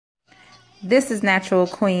This is Natural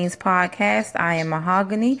Queens Podcast. I am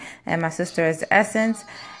Mahogany and my sister is Essence.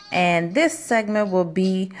 And this segment will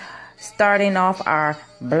be starting off our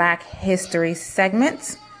Black History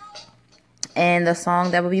segments. And the song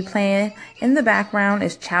that will be playing in the background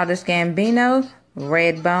is Childish Gambino,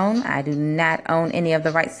 Redbone. I do not own any of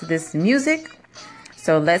the rights to this music.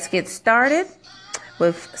 So let's get started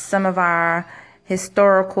with some of our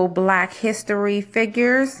historical Black history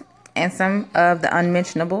figures and some of the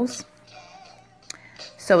unmentionables.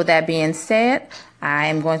 So with that being said, I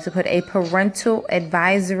am going to put a parental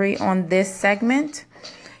advisory on this segment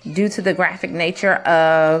due to the graphic nature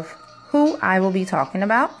of who I will be talking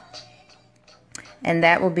about. And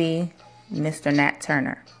that will be Mr. Nat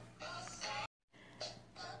Turner.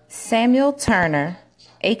 Samuel Turner,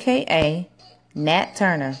 aka Nat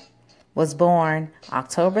Turner, was born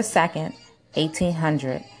October 2nd,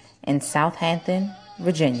 1800 in Southampton,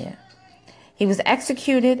 Virginia. He was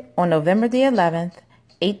executed on November the 11th,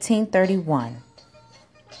 1831.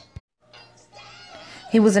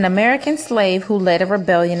 He was an American slave who led a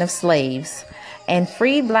rebellion of slaves and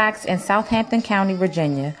freed blacks in Southampton County,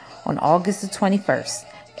 Virginia on August the 21st,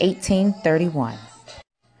 1831.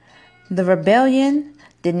 The rebellion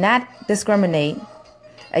did not discriminate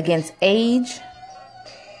against age,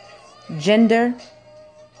 gender.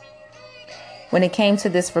 When it came to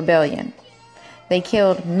this rebellion, they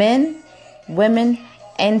killed men, women,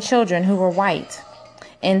 and children who were white.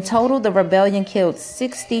 In total, the rebellion killed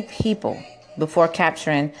 60 people before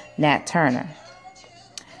capturing Nat Turner.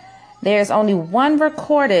 There is only one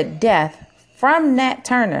recorded death from Nat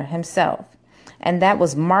Turner himself, and that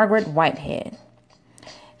was Margaret Whitehead.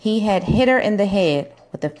 He had hit her in the head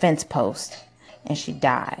with a fence post, and she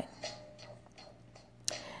died.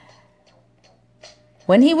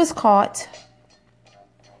 When he was caught,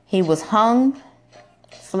 he was hung,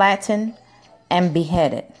 flattened, and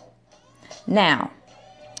beheaded. Now,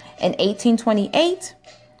 in 1828,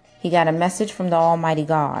 he got a message from the Almighty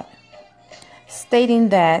God stating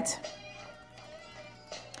that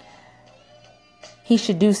he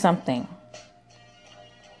should do something.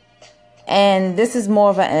 And this is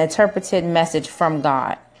more of an interpreted message from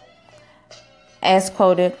God, as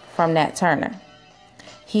quoted from Nat Turner.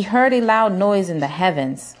 He heard a loud noise in the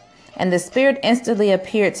heavens, and the Spirit instantly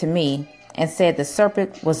appeared to me and said the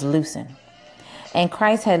serpent was loosened, and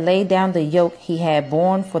Christ had laid down the yoke he had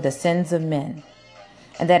borne for the sins of men,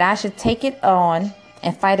 and that I should take it on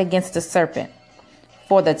and fight against the serpent.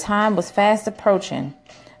 For the time was fast approaching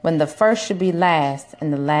when the first should be last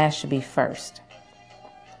and the last should be first.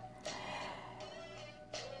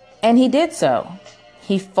 And he did so.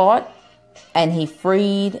 He fought and he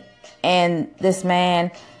freed, and this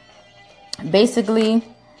man basically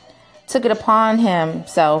took it upon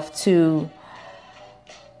himself to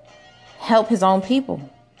help his own people.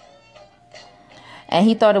 And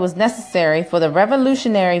he thought it was necessary for the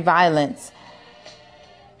revolutionary violence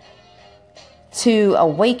to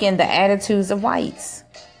awaken the attitudes of whites.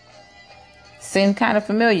 Seems kind of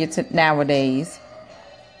familiar to nowadays.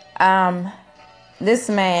 This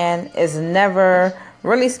man is never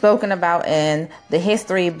really spoken about in the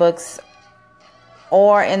history books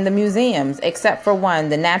or in the museums, except for one,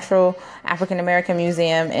 the Natural African American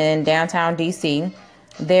Museum in downtown DC.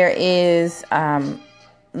 There is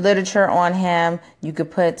literature on him. You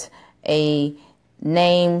could put a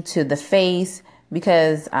name to the face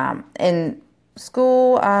because in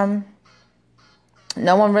school,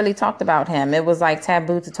 no one really talked about him. It was like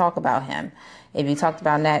taboo to talk about him. If you talked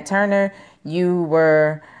about Nat Turner, you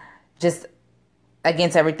were just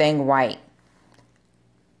against everything white.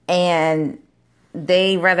 And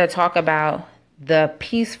they rather talk about the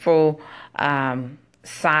peaceful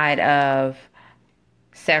side of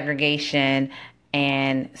segregation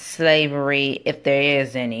and slavery, if there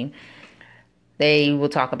is any. They will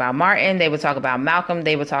talk about Martin. They will talk about Malcolm.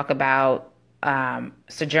 They will talk about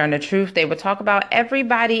Sojourner Truth. They would talk about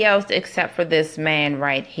everybody else except for this man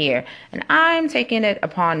right here. And I'm taking it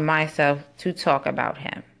upon myself to talk about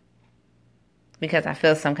him because I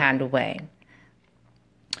feel some kind of way.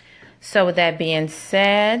 So with that being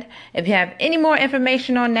said, if you have any more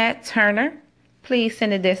information on Nat Turner, please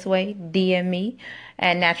send it this way. DM me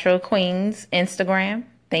at Natural Queens Instagram.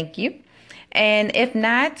 Thank you. And if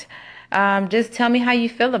not, just tell me how you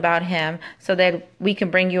feel about him so that we can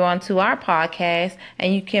bring you onto our podcast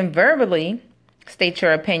and you can verbally state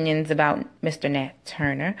your opinions about Mr. Nat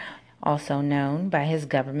Turner, also known by his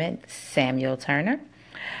government, Samuel Turner.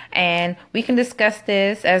 And we can discuss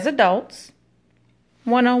this as adults,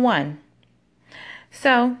 one-on-one.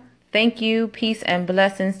 So, thank you. Peace and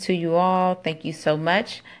blessings to you all. Thank you so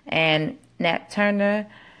much. And Nat Turner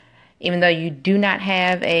Even though you do not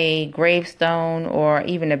have a gravestone or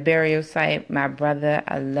even a burial site, my brother,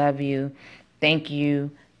 I love you. Thank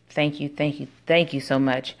you. Thank you. Thank you. Thank you so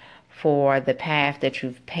much for the path that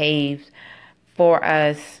you've paved for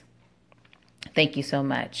us. Thank you so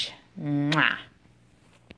much. Mwah.